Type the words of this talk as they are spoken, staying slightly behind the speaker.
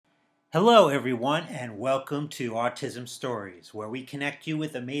Hello, everyone, and welcome to Autism Stories, where we connect you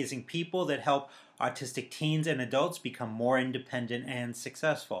with amazing people that help autistic teens and adults become more independent and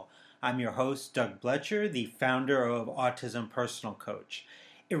successful. I'm your host, Doug Bletcher, the founder of Autism Personal Coach.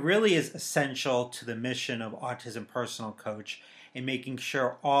 It really is essential to the mission of Autism Personal Coach in making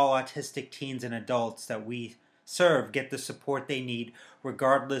sure all autistic teens and adults that we serve get the support they need,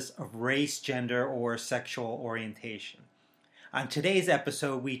 regardless of race, gender, or sexual orientation. On today's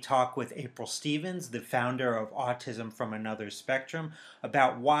episode, we talk with April Stevens, the founder of Autism from Another Spectrum,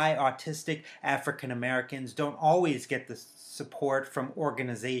 about why autistic African Americans don't always get the support from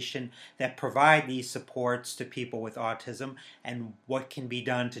organizations that provide these supports to people with autism and what can be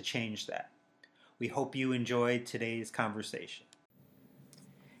done to change that. We hope you enjoyed today's conversation.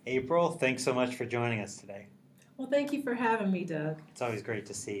 April, thanks so much for joining us today. Well, thank you for having me, Doug. It's always great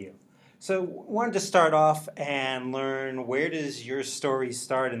to see you. So, wanted to start off and learn, where does your story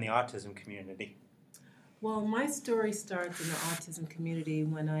start in the autism community? Well, my story starts in the autism community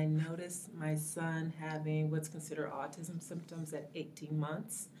when I noticed my son having what's considered autism symptoms at 18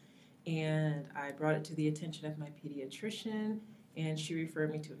 months. And I brought it to the attention of my pediatrician, and she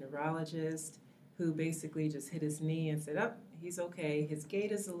referred me to a neurologist who basically just hit his knee and said, "Oh, he's okay. His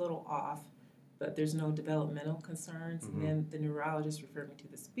gait is a little off, but there's no developmental concerns." And then the neurologist referred me to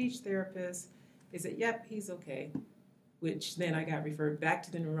the speech therapist. They said, "Yep, he's okay," which then I got referred back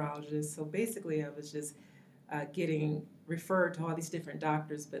to the neurologist. So basically I was just getting referred to all these different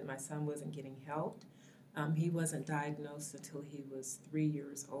doctors, but my son wasn't getting helped. He wasn't diagnosed until he was 3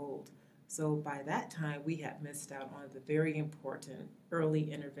 years old. So by that time, we had missed out on the very important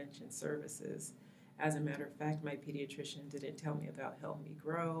early intervention services. As a matter of fact, my pediatrician didn't tell me about Help Me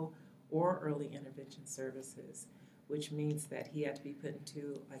Grow or early intervention services, which means that he had to be put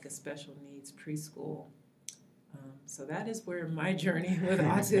into like a special needs preschool. So that is where my journey with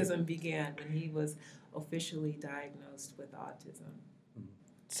autism began, when he was officially diagnosed with autism.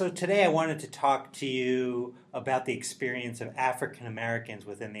 So today I wanted to talk to you about the experience of African Americans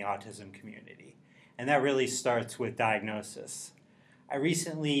within the autism community. And that really starts with diagnosis. I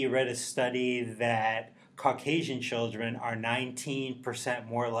recently read a study that Caucasian children are 19%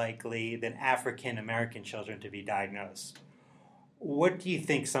 more likely than African American children to be diagnosed. What do you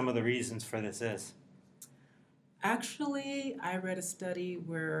think some of the reasons for this is? Actually, I read a study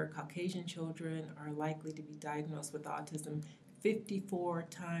where Caucasian children are likely to be diagnosed with autism 54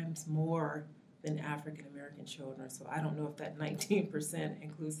 times more than African American children. So I don't know if that 19%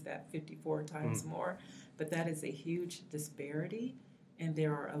 includes that 54 times more, but that is a huge disparity, and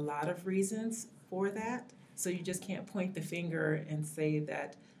there are a lot of reasons for that. So you just can't point the finger and say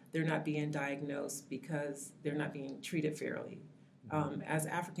that they're not being diagnosed because they're not being treated fairly. As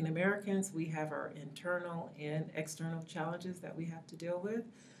African Americans, we have our internal and external challenges that we have to deal with.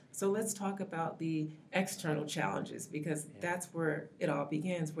 So let's talk about the external challenges, because that's where it all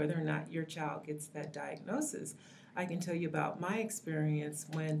begins, whether or not your child gets that diagnosis. I can tell you about my experience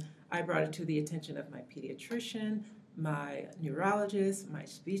when I brought it to the attention of my pediatrician, my neurologist, my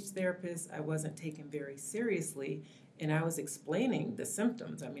speech therapist. I wasn't taken very seriously, and I was explaining the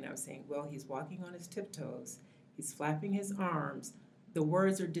symptoms. I mean, I was saying, well, he's walking on his tiptoes, he's flapping his arms, the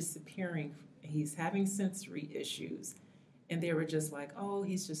words are disappearing, he's having sensory issues. And they were just like, "Oh,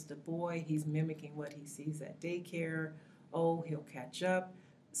 he's just a boy, he's mimicking what he sees at daycare, oh, he'll catch up."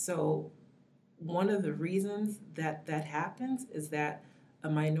 So one of the reasons that that happens is that a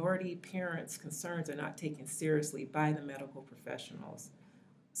minority parent's concerns are not taken seriously by the medical professionals.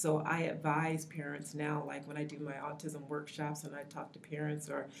 So I advise parents now, like when I do my autism workshops and I talk to parents,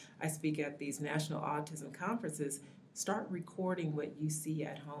 or I speak at these national autism conferences, start recording what you see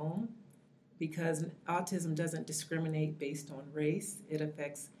at home, because autism doesn't discriminate based on race. It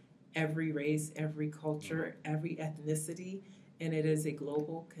affects every race, every culture, every ethnicity, and it is a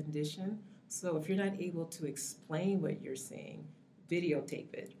global condition. So if you're not able to explain what you're seeing,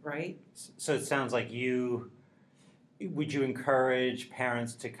 videotape it, right? So it sounds like would you encourage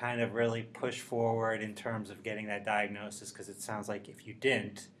parents to kind of really push forward in terms of getting that diagnosis? Because it sounds like if you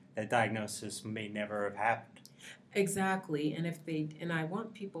didn't, that diagnosis may never have happened. Exactly, and I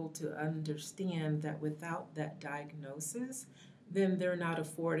want people to understand that without that diagnosis, then they're not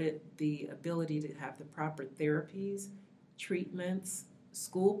afforded the ability to have the proper therapies, treatments,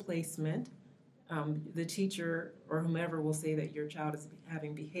 school placement. The teacher or whomever will say that your child is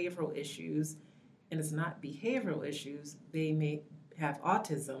having behavioral issues, and it's not behavioral issues. They may have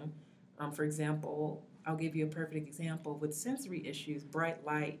autism. For example, I'll give you a perfect example with sensory issues. Bright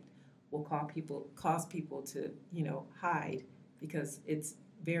light will cause people to hide because it's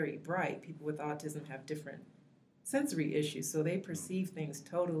very bright. People with autism have different sensory issues, so they perceive things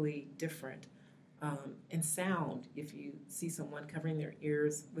totally different. And sound, if you see someone covering their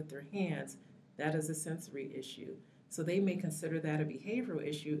ears with their hands, that is a sensory issue. So they may consider that a behavioral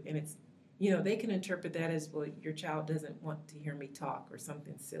issue, and it's, they can interpret that as, well, your child doesn't want to hear me talk or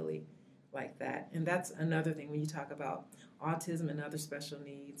something silly like that. And that's another thing when you talk about autism and other special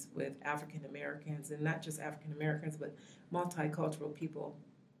needs with African Americans, and not just African Americans, but multicultural people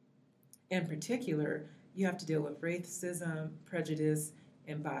in particular, you have to deal with racism, prejudice,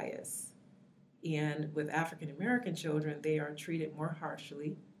 and bias. And with African American children, they are treated more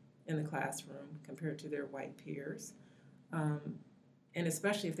harshly in the classroom compared to their white peers, and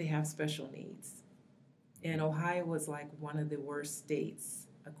especially if they have special needs. And Ohio was like one of the worst states,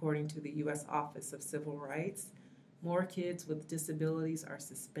 according to the U.S. Office of Civil Rights. More kids with disabilities are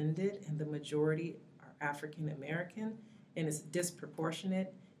suspended, and the majority are African American, and it's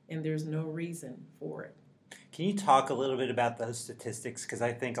disproportionate, and there's no reason for it. Can you talk a little bit about those statistics? Because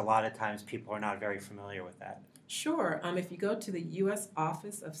I think a lot of times people are not very familiar with that. Sure. If you go to the U.S.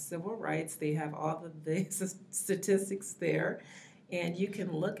 Office of Civil Rights, they have all of the statistics there, and you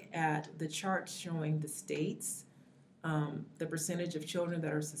can look at the charts showing the states, the percentage of children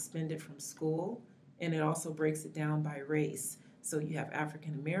that are suspended from school, and it also breaks it down by race. So you have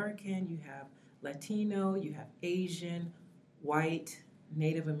African American, you have Latino, you have Asian, white,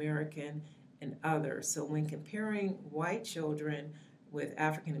 Native American, and others. So when comparing white children with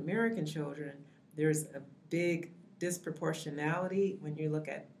African American children, there's a big disproportionality when you look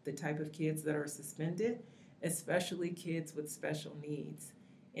at the type of kids that are suspended, especially kids with special needs.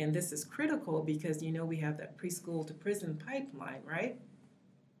 And this is critical because we have that preschool to prison pipeline, right?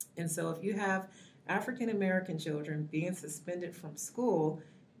 And so if you have African American children being suspended from school,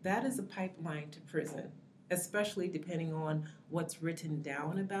 that is a pipeline to prison, especially depending on what's written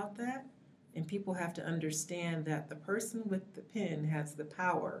down about that. And people have to understand that the person with the pen has the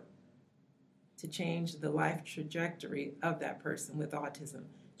power to change the life trajectory of that person with autism,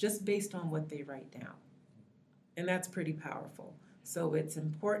 just based on what they write down. And that's pretty powerful. So it's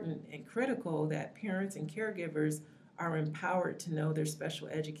important and critical that parents and caregivers are empowered to know their special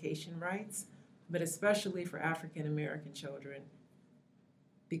education rights, but especially for African American children,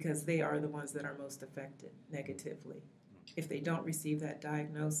 because they are the ones that are most affected negatively. If they don't receive that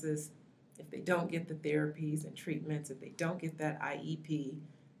diagnosis, if they don't get the therapies and treatments, if they don't get that IEP,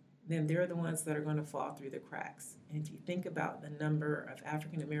 then they're the ones that are going to fall through the cracks. And if you think about the number of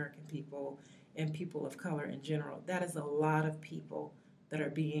African American people and people of color in general, that is a lot of people that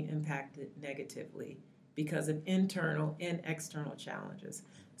are being impacted negatively because of internal and external challenges.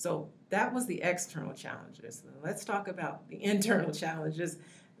 So that was the external challenges. Let's talk about the internal challenges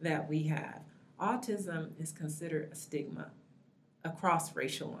that we have. Autism is considered a stigma across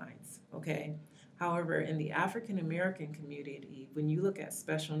racial lines, okay? However, in the African American community, when you look at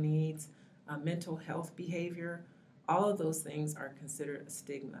special needs, mental health behavior, all of those things are considered a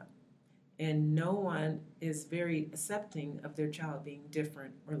stigma. And no one is very accepting of their child being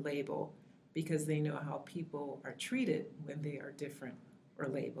different or labeled because they know how people are treated when they are different or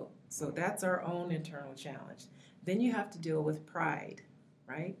labeled. So that's our own internal challenge. Then you have to deal with pride,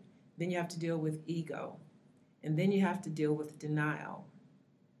 right? Then you have to deal with ego. And then you have to deal with denial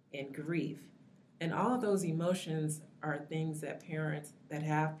and grief. And all of those emotions are things that parents that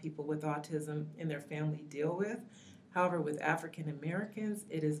have people with autism in their family deal with. However, with African Americans,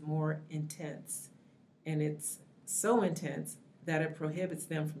 it is more intense. And it's so intense that it prohibits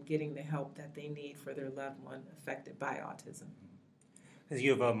them from getting the help that they need for their loved one affected by autism. Because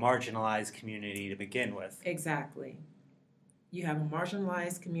you have a marginalized community to begin with. Exactly. You have a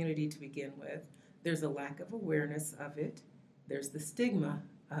marginalized community to begin with. There's a lack of awareness of it. There's the stigma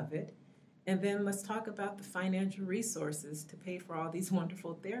of it. And then let's talk about the financial resources to pay for all these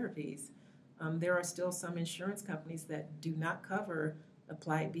wonderful therapies. There are still some insurance companies that do not cover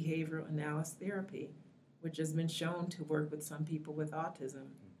applied behavioral analysis therapy, which has been shown to work with some people with autism.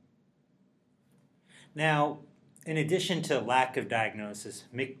 Now, in addition to lack of diagnosis,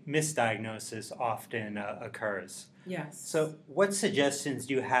 misdiagnosis often occurs. Yes. So what suggestions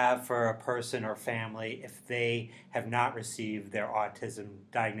do you have for a person or family if they have not received their autism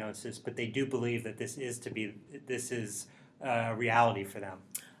diagnosis, but they do believe that this is a reality for them?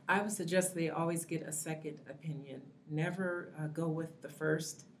 I would suggest they always get a second opinion. Never go with the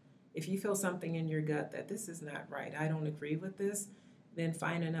first. If you feel something in your gut that this is not right, I don't agree with this, then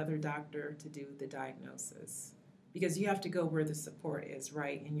find another doctor to do the diagnosis. Because you have to go where the support is,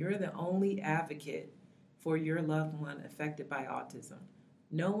 right? And you're the only advocate for your loved one affected by autism.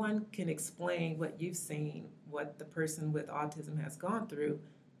 No one can explain what you've seen, what the person with autism has gone through,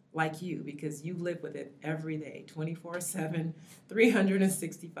 like you because you live with it every day, 24/7,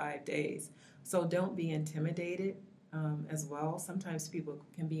 365 days. So don't be intimidated as well. Sometimes people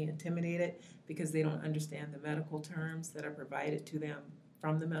can be intimidated because they don't understand the medical terms that are provided to them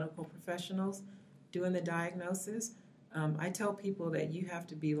from the medical professionals doing the diagnosis. I tell people that you have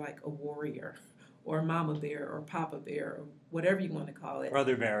to be like a warrior or mama bear or papa bear or whatever you want to call it.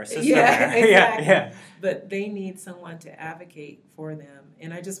 Brother bear, sister Yeah, bear. exactly. Yeah. But they need someone to advocate for them.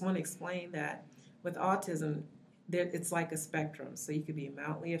 And I just want to explain that with autism, it's like a spectrum. So you could be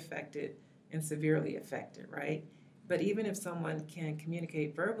mildly affected and severely affected, right? But even if someone can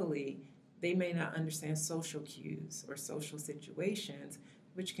communicate verbally, they may not understand social cues or social situations,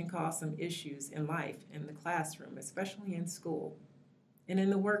 which can cause some issues in life, in the classroom, especially in school and in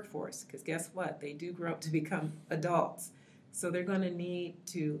the workforce. Because guess what? They do grow up to become adults. So they're going to need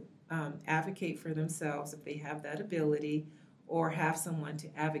to advocate for themselves if they have that ability or have someone to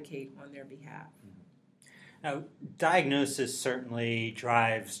advocate on their behalf. Now, diagnosis certainly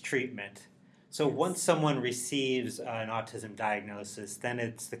drives treatment. So Yes. once someone receives an autism diagnosis, then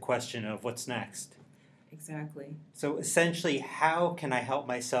it's the question of what's next. Exactly. So essentially, how can I help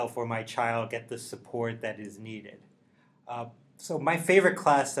myself or my child get the support that is needed? So my favorite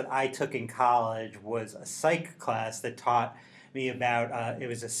class that I took in college was a psych class that taught me about, it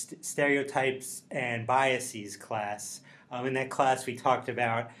was a stereotypes and biases class. In that class, we talked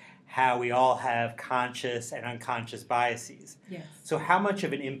about how we all have conscious and unconscious biases. Yes. So how much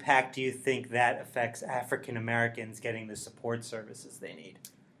of an impact do you think that affects African Americans getting the support services they need?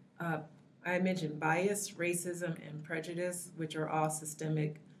 I mentioned bias, racism, and prejudice, which are all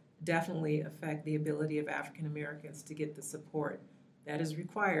systemic, definitely affect the ability of African Americans to get the support that is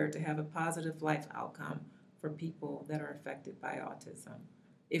required to have a positive life outcome for people that are affected by autism.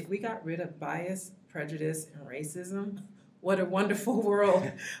 If we got rid of bias, prejudice, and racism, what a wonderful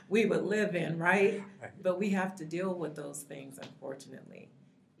world we would live in, right? But we have to deal with those things, unfortunately.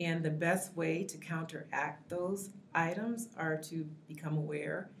 And the best way to counteract those items are to become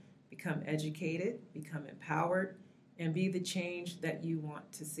aware, become educated, become empowered, and be the change that you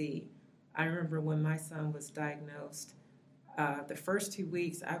want to see. I remember when my son was diagnosed, the first 2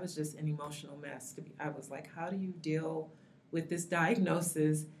 weeks, I was just an emotional mess. I was like, how do you deal with this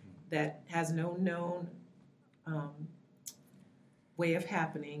diagnosis that has no known way of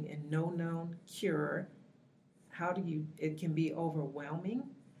happening and no known cure? It can be overwhelming,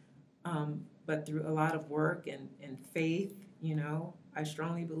 but through a lot of work and faith, I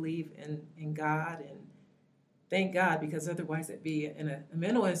strongly believe in God, and thank God, because otherwise it'd be in a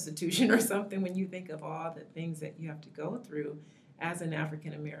mental institution or something when you think of all the things that you have to go through as an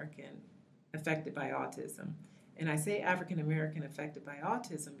African American affected by autism. And I say African American affected by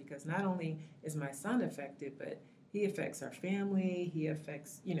autism because not only is my son affected, but he affects our family, he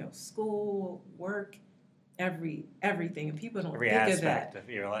affects, school, work, everything. And people don't Every think aspect of that. of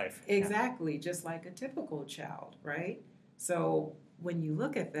your life. Exactly, just like a typical child, right? So when you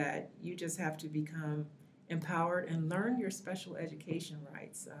look at that, you just have to become empowered and learn your special education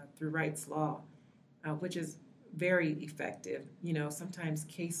rights through Rights Law, which is very effective. Sometimes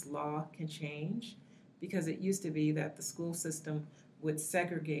case law can change because it used to be that the school system would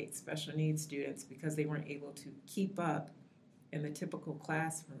segregate special needs students because they weren't able to keep up in the typical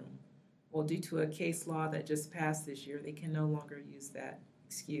classroom. Well, due to a case law that just passed this year, they can no longer use that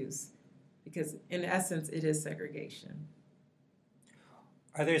excuse because, in essence, it is segregation.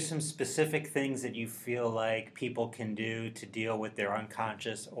 Are there some specific things that you feel like people can do to deal with their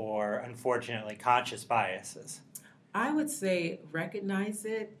unconscious or, unfortunately, conscious biases? I would say recognize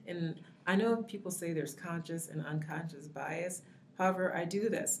it. And I know people say there's conscious and unconscious bias. However, I do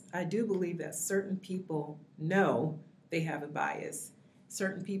believe that certain people know they have a bias.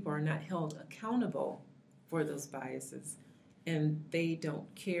 Certain people are not held accountable for those biases, and they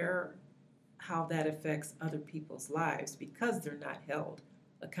don't care how that affects other people's lives because they're not held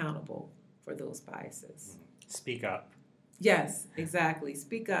accountable for those biases. Speak up. Yes, exactly.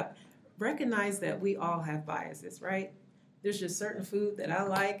 Speak up. Recognize that we all have biases, right? There's just certain food that I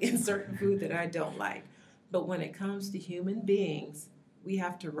like and certain food that I don't like. But when it comes to human beings, we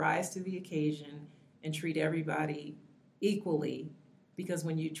have to rise to the occasion and treat everybody equally, because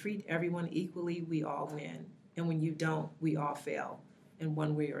when you treat everyone equally, we all win. And when you don't, we all fail in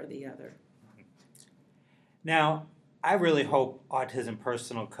one way or the other. Now, I really hope Autism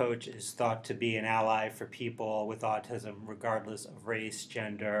Personal Coach is thought to be an ally for people with autism, regardless of race,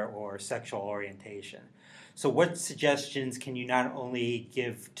 gender, or sexual orientation. So what suggestions can you not only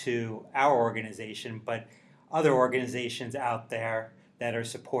give to our organization, but other organizations out there that are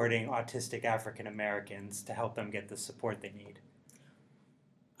supporting autistic African Americans to help them get the support they need?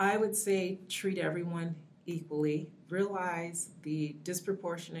 I would say treat everyone equally. Realize the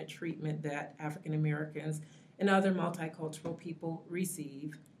disproportionate treatment that African Americans and other multicultural people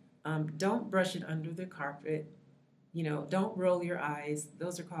receive. Don't brush it under the carpet. Don't roll your eyes.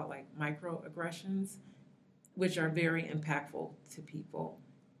 Those are called like microaggressions, which are very impactful to people.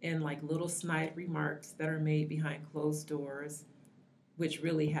 And like little snide remarks that are made behind closed doors, which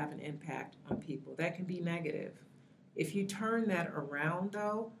really have an impact on people. That can be negative. If you turn that around,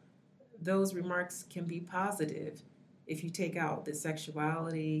 though, those remarks can be positive. If you take out the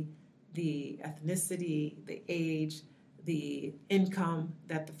sexuality, the ethnicity, the age, the income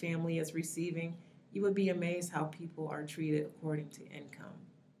that the family is receiving, you would be amazed how people are treated according to income,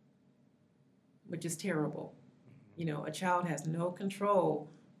 which is terrible. A child has no control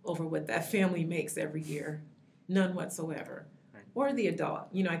over what that family makes every year, none whatsoever. Right. Or the adult.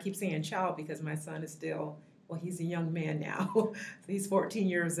 I keep saying child because my son is still, well, he's a young man now. So he's 14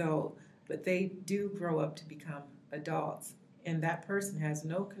 years old. But they do grow up to become adults. And that person has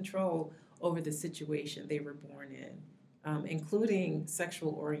no control over the situation they were born in, including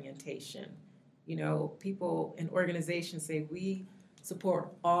sexual orientation. People in organizations say, we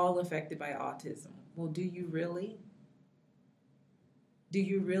support all affected by autism. Well, do you really? Do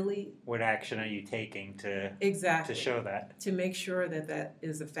you really? What action are you taking to Exactly. to show that? To make sure that that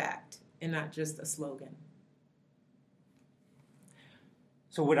is a fact and not just a slogan.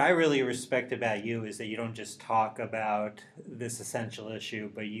 So what I really respect about you is that you don't just talk about this essential issue,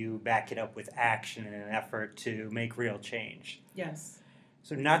 but you back it up with action in an effort to make real change. Yes.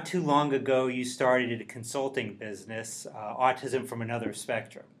 So not too long ago, you started a consulting business, Autism from Another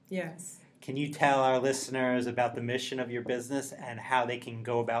Spectrum. Yes. Can you tell our listeners about the mission of your business and how they can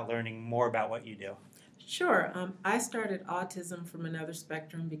go about learning more about what you do? Sure. I started Autism from Another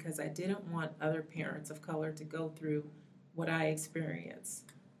Spectrum because I didn't want other parents of color to go through what I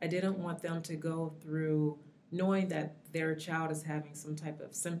experienced. I didn't want them to go through knowing that their child is having some type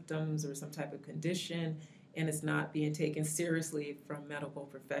of symptoms or some type of condition and it's not being taken seriously from medical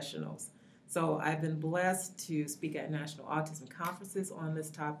professionals. So I've been blessed to speak at national autism conferences on this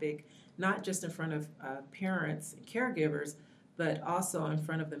topic, not just in front of parents and caregivers, but also in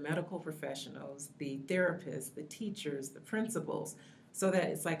front of the medical professionals, the therapists, the teachers, the principals, so that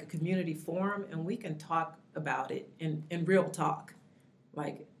it's like a community forum and we can talk about it in real talk.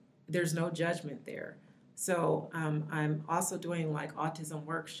 Like there's no judgment there. So I'm also doing like autism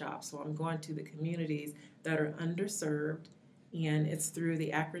workshops. So I'm going to the communities that are underserved, and it's through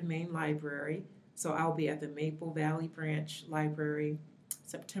the Akron Main Library. So I'll be at the Maple Valley Branch Library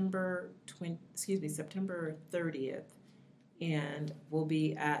September 30th, and we'll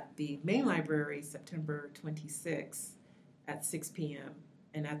be at the Main Library September 26th at 6 p.m.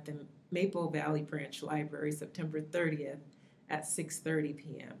 and at the Maple Valley Branch Library September 30th at 6:30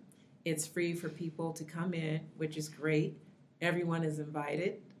 p.m. It's free for people to come in, which is great. Everyone is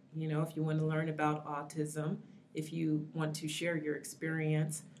invited. If you want to learn about autism, if you want to share your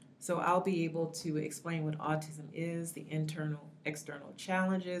experience. So I'll be able to explain what autism is, the internal, external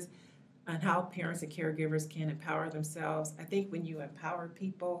challenges, and how parents and caregivers can empower themselves. I think when you empower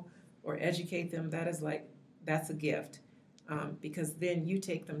people or educate them, that's a gift. Because then you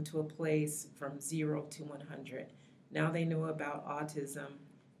take them to a place from 0 to 100. Now they know about autism.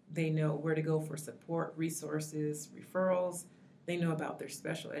 They know where to go for support, resources, referrals. They know about their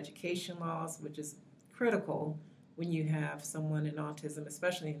special education laws, which is critical when you have someone in autism,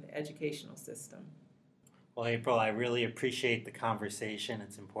 especially in the educational system. Well, April, I really appreciate the conversation.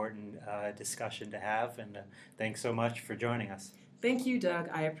 It's an important discussion to have, and thanks so much for joining us. Thank you, Doug.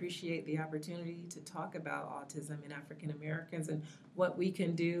 I appreciate the opportunity to talk about autism in African Americans and what we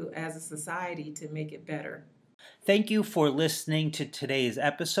can do as a society to make it better. Thank you for listening to today's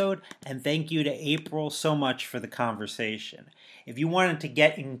episode, and thank you to April so much for the conversation. If you wanted to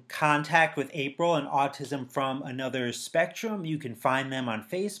get in contact with April and Autism from Another Spectrum, you can find them on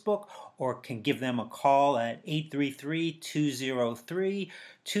Facebook or can give them a call at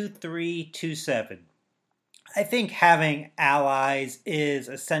 833-203-2327. I think having allies is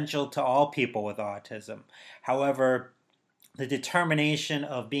essential to all people with autism. However, the determination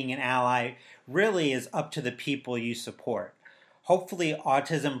of being an ally really is up to the people you support. Hopefully,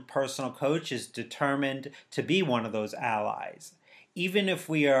 Autism Personal Coach is determined to be one of those allies. Even if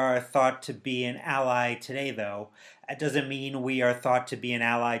we are thought to be an ally today, though, that doesn't mean we are thought to be an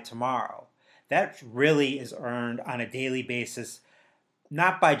ally tomorrow. That really is earned on a daily basis,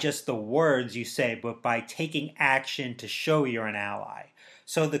 not by just the words you say, but by taking action to show you're an ally.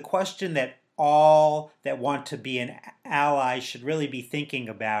 So the question that all that want to be an ally should really be thinking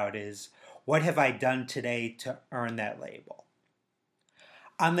about is, what have I done today to earn that label?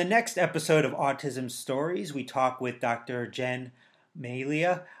 On the next episode of Autism Stories, we talk with Dr. Jen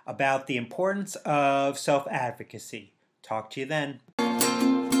Malia about the importance of self-advocacy. Talk to you then.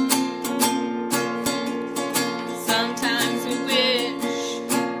 Sometimes we wish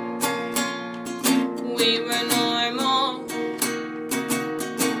we were normal.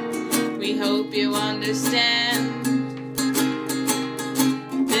 We hope you understand.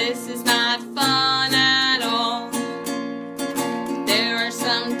 This is not fun at all. There are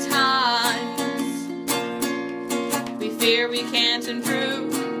some times we fear we can't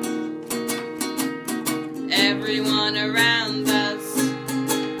improve. Everyone around us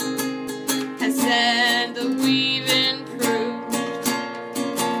has said that we've improved.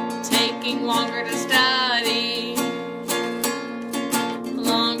 Taking longer to study,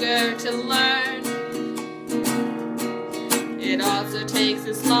 longer to learn. It also takes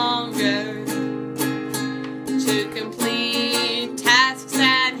us longer to complete tasks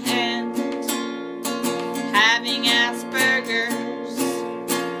at hand. Having Asperger's,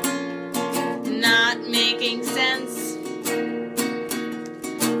 not making sense.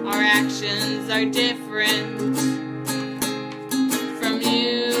 Our actions are different from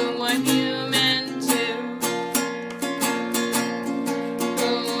you, a human too.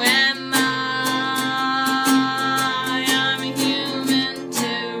 Who am I? I'm a human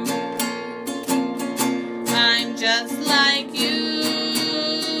too. I'm just like you.